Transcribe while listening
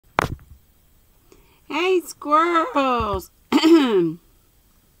Hey, squirrels!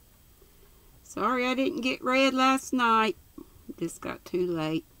 Sorry I didn't get read last night. This got too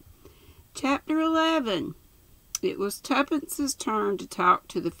late. Chapter 11. It was Tuppence's turn to talk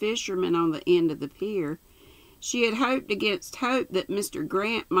to the fisherman on the end of the pier. She had hoped against hope that Mr.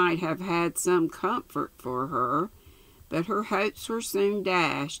 Grant might have had some comfort for her, but her hopes were soon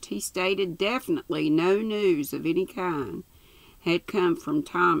dashed. He stated definitely no news of any kind had come from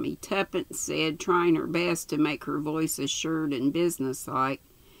Tommy. Tuppence said, trying her best to make her voice assured and businesslike,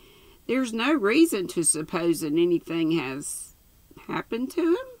 "There's no reason to suppose that anything has happened to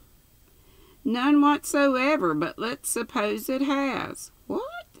him?" "None whatsoever, but let's suppose it has."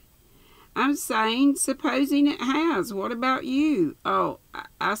 "What?" "I'm saying, supposing it has. What about you?" "Oh,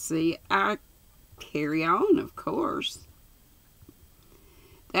 I see. I carry on, of course."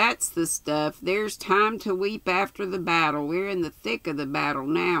 "That's the stuff. There's time to weep after the battle. We're in the thick of the battle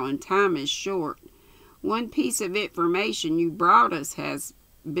now, and time is short. One piece of information you brought us has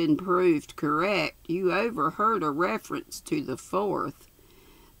been proved correct. You overheard a reference to the 4th.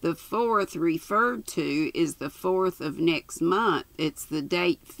 The 4th referred to is the 4th of next month. It's the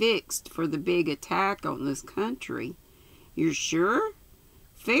date fixed for the big attack on this country." "You're sure?"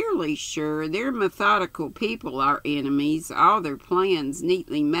 "Fairly sure. They're methodical people, our enemies. All their plans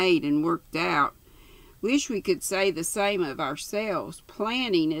neatly made and worked out. Wish we could say the same of ourselves.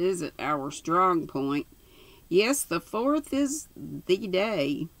 Planning isn't our strong point. Yes, the 4th is the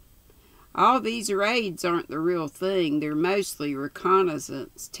day. All these raids aren't the real thing. They're mostly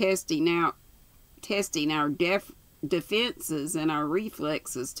reconnaissance, testing our defenses and our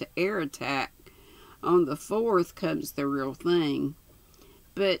reflexes to air attack. On the 4th comes the real thing.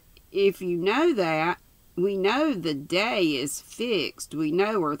 But if you know that, we know the day is fixed. We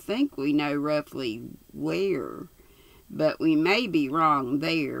know or think we know roughly where. But we may be wrong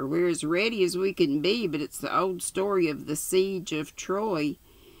there. We're as ready as we can be, but it's the old story of the siege of Troy.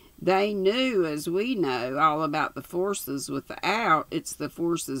 They knew, as we know, all about the forces without. It's the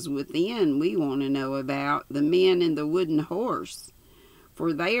forces within we want to know about, the men in the wooden horse.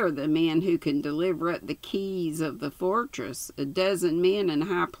 For they are the men who can deliver up the keys of the fortress. A dozen men in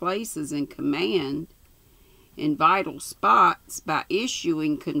high places in command in vital spots, by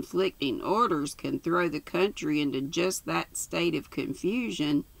issuing conflicting orders, can throw the country into just that state of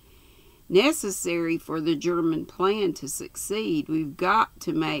confusion necessary for the German plan to succeed. We've got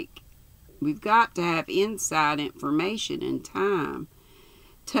to have inside information in time.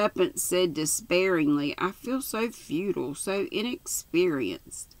 Tuppence said despairingly, "I feel so futile, so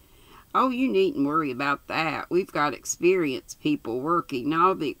inexperienced." "Oh, you needn't worry about that. We've got experienced people working,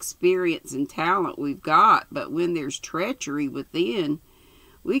 all the experience and talent we've got, but when there's treachery within,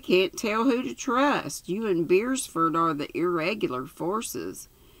 we can't tell who to trust. You and Beersford are the irregular forces.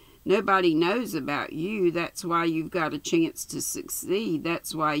 Nobody knows about you. That's why you've got a chance to succeed.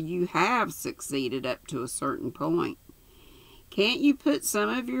 That's why you have succeeded up to a certain point. Can't you put some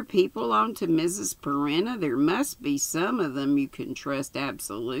of your people on to Mrs. Perenna? There must be some of them you can trust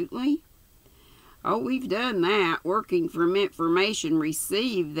absolutely." "Oh, we've done that, working from information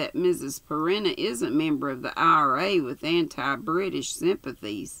received that Mrs. Perenna is a member of the IRA with anti-British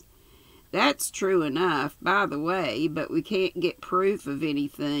sympathies." "That's true enough, by the way, but we can't get proof of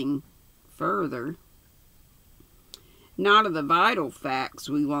anything further. Not of the vital facts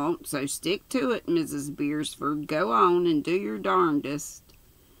we won't, so stick to it, Mrs. Beersford. Go on and do your darndest."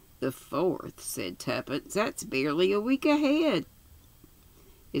 "The 4th, said Tuppence. "That's barely a week ahead."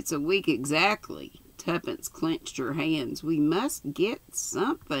 "It's a week exactly." Tuppence clenched her hands. "We must get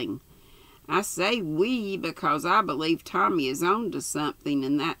something. I say we because I believe Tommy is on to something,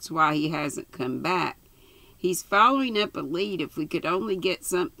 and that's why he hasn't come back. He's following up a lead. If we could only get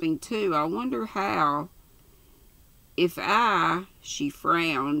something too, I wonder how. She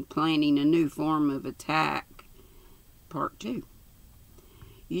frowned, planning a new form of attack. Part 2.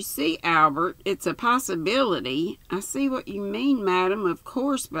 "You see, Albert, it's a possibility." "I see what you mean, madam, of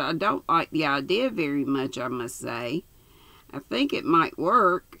course, but I don't like the idea very much, I must say." "I think it might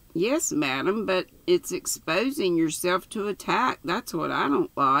work." "Yes, madam, but it's exposing yourself to attack. That's what I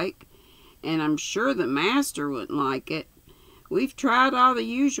don't like, and I'm sure the master wouldn't like it. We've tried all the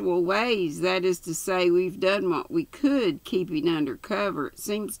usual ways, that is to say, we've done what we could, keeping under cover. It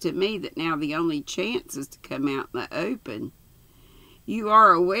seems to me that now the only chance is to come out in the open. You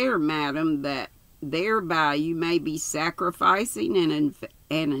are aware, madam, that thereby you may be sacrificing an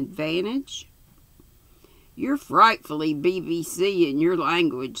advantage?" "You're frightfully BBC in your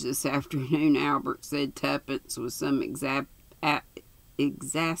language this afternoon, Albert," said Tuppence with some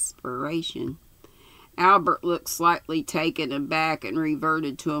exasperation. Albert looked slightly taken aback and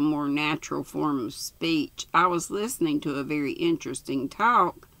reverted to a more natural form of speech. "I was listening to a very interesting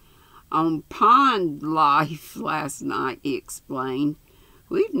talk on pond life last night," he explained.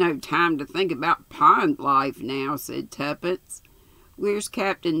 "We've no time to think about pond life now," said Tuppence. "Where's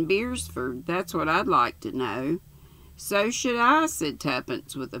Captain Beresford? That's what I'd like to know." "So should I," said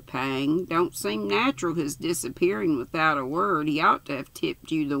Tuppence with a pang. "Don't seem natural his disappearing without a word. He ought to have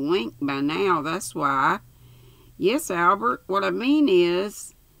tipped you the wink by now, that's why." "Yes, Albert, what I mean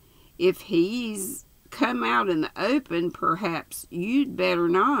is, if he's come out in the open, perhaps you'd better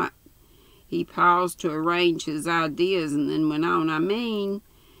not." He paused to arrange his ideas and then went on. "I mean,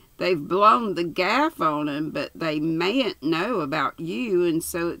 they've blown the gaff on him, but they mayn't know about you, and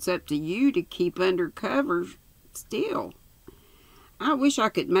so it's up to you to keep under cover still." "I wish I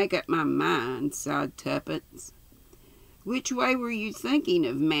could make up my mind," sighed Tuppence. "Which way were you thinking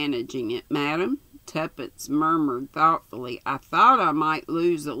of managing it, madam?" Tuppence murmured thoughtfully. "I thought I might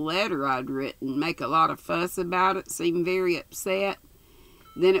lose a letter I'd written, make a lot of fuss about it, seem very upset.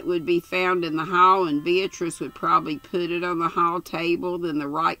 Then it would be found in the hall, and Beatrice would probably put it on the hall table. Then the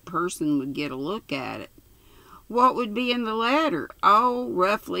right person would get a look at it." "What would be in the letter?" "Oh,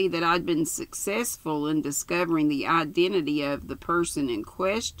 roughly that I'd been successful in discovering the identity of the person in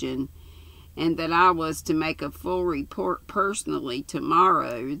question, and that I was to make a full report personally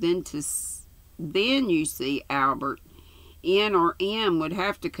tomorrow. Then you see, Albert, N or M would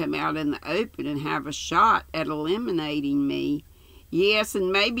have to come out in the open and have a shot at eliminating me. Yes,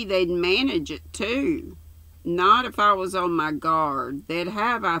 and maybe they'd manage it too. Not if I was on my guard. They'd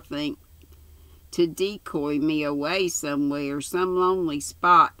have, I think, to decoy me away somewhere, some lonely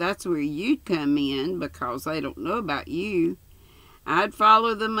spot. That's where you'd come in, because they don't know about you. I'd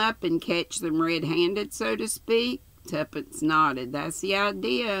follow them up and catch them red-handed, so to speak." Tuppence nodded. "That's the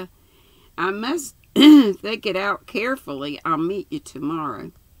idea. I must think it out carefully. I'll meet you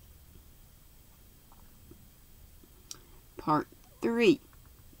tomorrow." Part 3.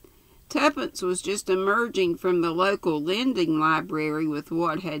 Tuppence was just emerging from the local lending library with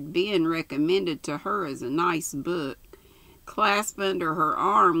what had been recommended to her as a nice book, clasped under her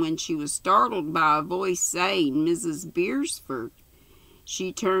arm, when she was startled by a voice saying, "Mrs. Beresford."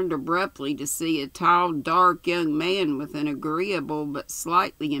 She turned abruptly to see a tall, dark young man with an agreeable but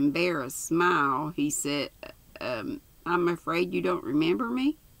slightly embarrassed smile. He said, "I'm afraid you don't remember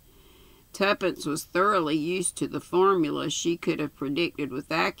me?" Tuppence was thoroughly used to the formula. She could have predicted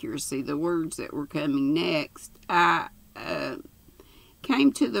with accuracy the words that were coming next. "I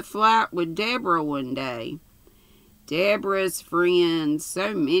came to the flat with Deborah one day." Deborah's friends,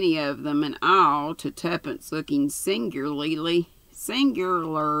 so many of them and all, to Tuppence looking singularly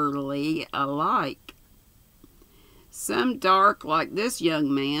alike. Some dark like this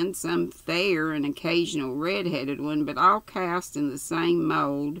young man, some fair, an occasional red-headed one, but all cast in the same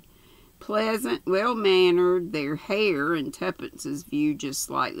mold. Pleasant, well-mannered, their hair, in Tuppence's view, just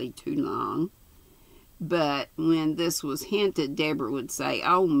slightly too long. But when this was hinted, Deborah would say,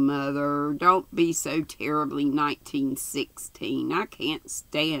 "Oh, Mother, don't be so terribly 1916. I can't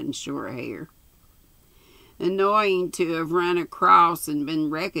stand short hair." Annoying to have run across and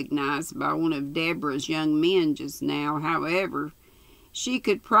been recognized by one of Deborah's young men just now. However, she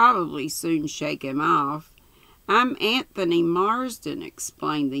could probably soon shake him off. "I'm Anthony Marsden,"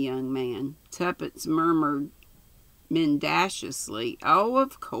 explained the young man. Tuppence murmured mendaciously, "Oh,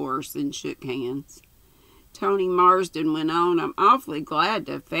 of course," and shook hands. Tony Marsden went on, "I'm awfully glad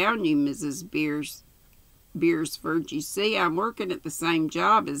to have found you, Mrs. Beresford. You see, I'm working at the same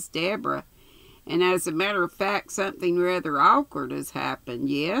job as Deborah, and as a matter of fact, something rather awkward has happened."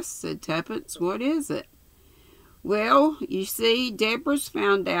 "Yes," said Tuppence, "what is it?" "Well, you see, Deborah's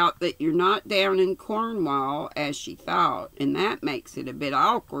found out that you're not down in Cornwall, as she thought, and that makes it a bit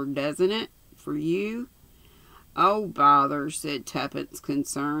awkward, doesn't it, for you?" "Oh, bother," said Tuppence,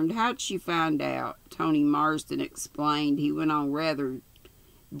 concerned. "How'd she find out?" Tony Marsden explained. He went on rather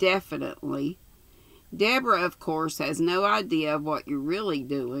definitely. "Deborah, of course, has no idea of what you're really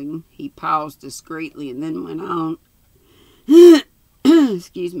doing." He paused discreetly and then went on.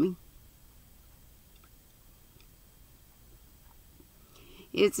 Excuse me.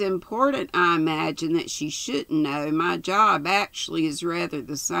 "It's important, I imagine, that she shouldn't know. My job actually is rather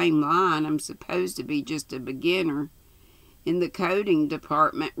the same line. I'm supposed to be just a beginner in the coding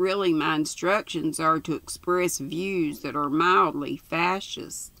department. Really, my instructions are to express views that are mildly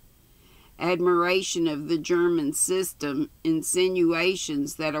fascist. Admiration of the German system,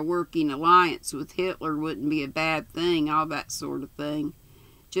 insinuations that a working alliance with Hitler wouldn't be a bad thing, all that sort of thing,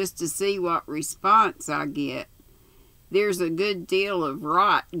 just to see what response I get. There's a good deal of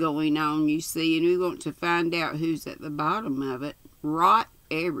rot going on, you see, and we want to find out who's at the bottom of it. Rot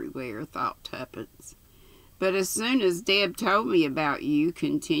everywhere, thought Tuppence. But as soon as Deb told me about you,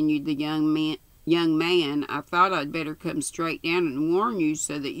 continued the young man, I thought I'd better come straight down and warn you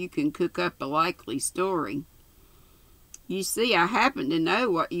so that you can cook up a likely story. You see, I happen to know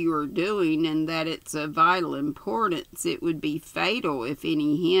what you are doing and that it's of vital importance. It would be fatal if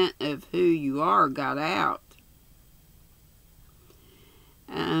any hint of who you are got out.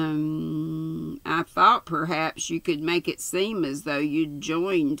 I thought perhaps you could make it seem as though you'd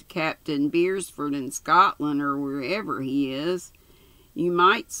joined Captain Beresford in Scotland or wherever he is. You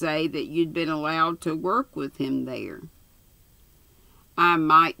might say that you'd been allowed to work with him there. I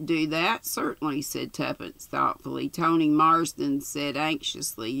might do that, certainly, said Tuppence thoughtfully. Tony Marsden said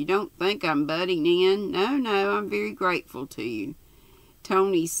anxiously, You don't think I'm butting in? No, I'm very grateful to you.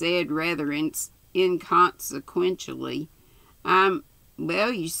 Tony said rather inconsequentially,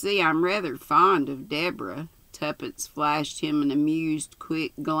 Well, you see, I'm rather fond of Deborah. Tuppence flashed him an amused,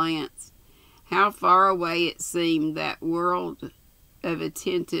 quick glance. How far away it seemed, that world of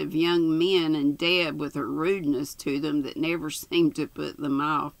attentive young men, and Deb with her rudeness to them that never seemed to put them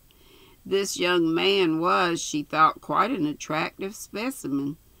off. This young man was, she thought, quite an attractive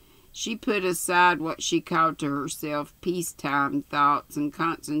specimen. She put aside what she called to herself peacetime thoughts and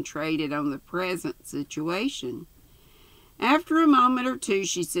concentrated on the present situation. After a moment or two,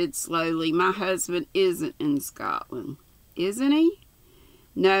 she said slowly, My husband isn't in Scotland. Isn't he?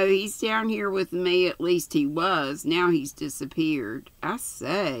 No, he's down here with me. At least he was. Now he's disappeared. I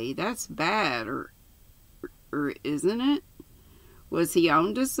say, that's bad, or isn't it? Was he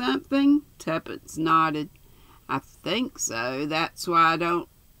on to something? Tuppence nodded. I think so. That's why I don't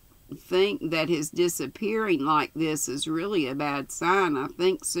think that his disappearing like this is really a bad sign. I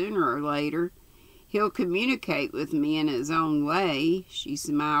think sooner or later he'll communicate with me in his own way. She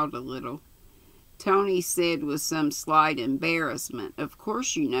smiled a little. Tony said with some slight embarrassment, Of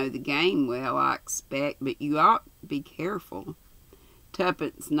course you know the game well, I expect, but you ought to be careful.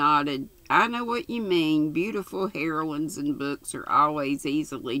 Tuppence nodded. I know what you mean. Beautiful heroines in books are always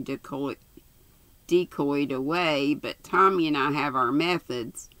easily decoyed away, but Tommy and I have our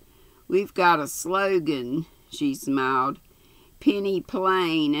methods. We've got a slogan, she smiled. Penny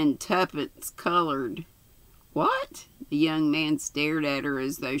plain and tuppence colored. What? The young man stared at her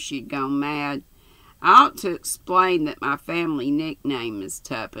as though she'd gone mad. I ought to explain that my family nickname is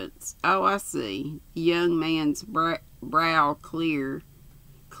Tuppence. Oh, I see. The young man's brow cleared.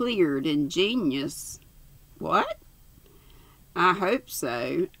 Ingenious. What? I hope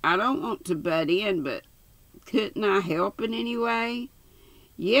so. I don't want to butt in, but couldn't I help in any way?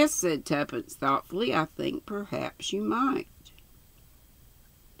 Yes, said Tuppence thoughtfully. I think perhaps you might.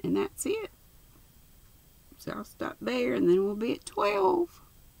 And that's it. So I'll stop there and then we'll be at 12.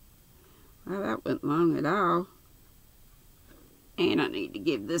 Well, that wasn't long at all. And I need to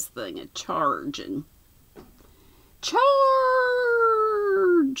give this thing a charge and charge!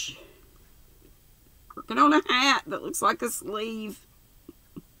 Working on a hat that looks like a sleeve.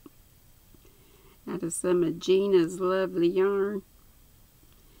 Out of some of Gina's lovely yarn.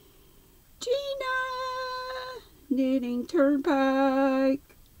 Gina! Knitting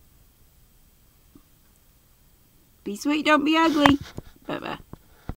Turnpike. Be sweet, don't be ugly. Bye-bye.